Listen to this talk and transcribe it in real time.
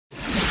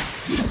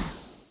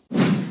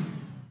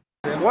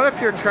What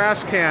if your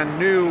trash can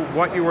knew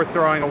what you were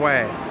throwing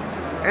away?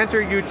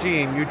 Enter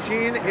Eugene.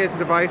 Eugene is a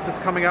device that's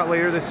coming out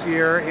later this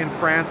year in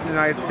France and the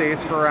United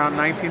States for around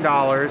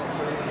 $19,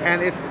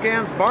 and it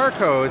scans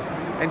barcodes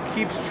and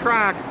keeps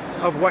track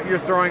of what you're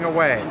throwing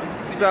away.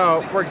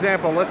 So, for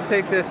example, let's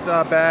take this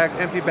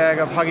empty bag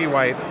of Huggy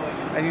Wipes,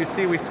 and you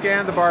see we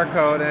scan the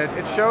barcode, and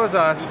it shows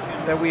us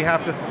that we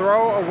have to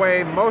throw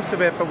away most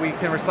of it, but we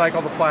can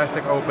recycle the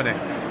plastic opening.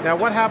 Now,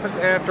 what happens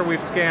after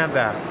we've scanned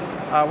that?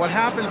 What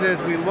happens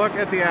is we look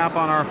at the app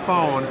on our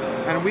phone,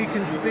 and we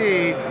can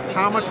see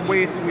how much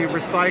waste we've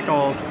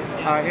recycled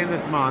in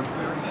this month,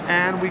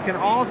 and we can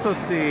also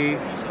see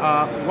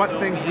what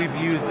things we've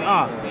used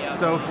up.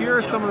 So here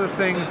are some of the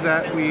things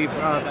that we've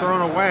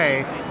thrown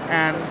away,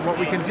 and what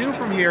we can do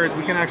from here is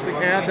we can actually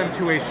add them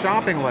to a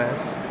shopping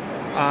list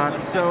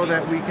so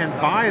that we can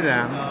buy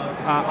them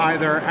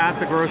either at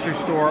the grocery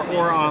store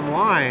or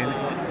online.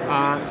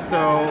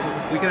 So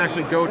we can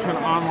actually go to an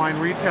online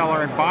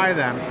retailer and buy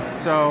them.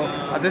 So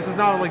this is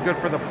not only good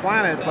for the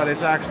planet, but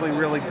it's actually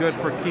really good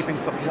for keeping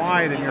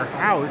supplied in your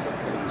house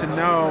to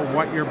know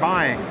what you're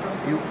buying.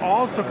 You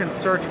also can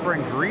search for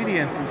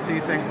ingredients and see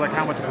things like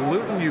how much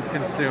gluten you've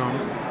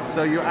consumed,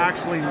 so you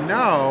actually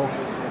know,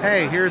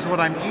 hey, here's what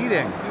I'm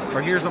eating,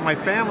 or here's what my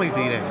family's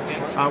eating.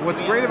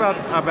 What's great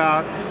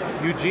about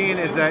Eugene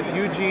is that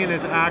Eugene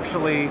is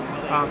actually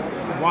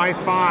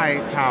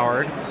Wi-Fi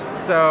powered,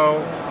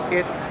 so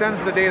it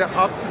sends the data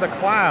up to the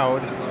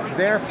cloud.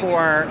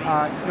 Therefore,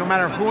 no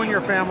matter who in your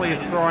family is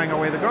throwing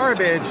away the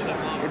garbage,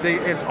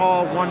 it's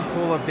all one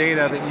pool of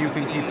data that you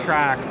can keep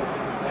track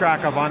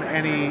of on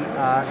any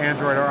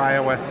Android or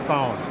iOS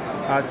phone.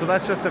 So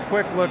that's just a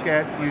quick look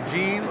at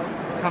Eugene,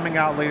 coming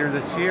out later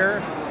this year.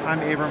 I'm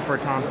Abram for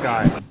Tom's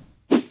Guide.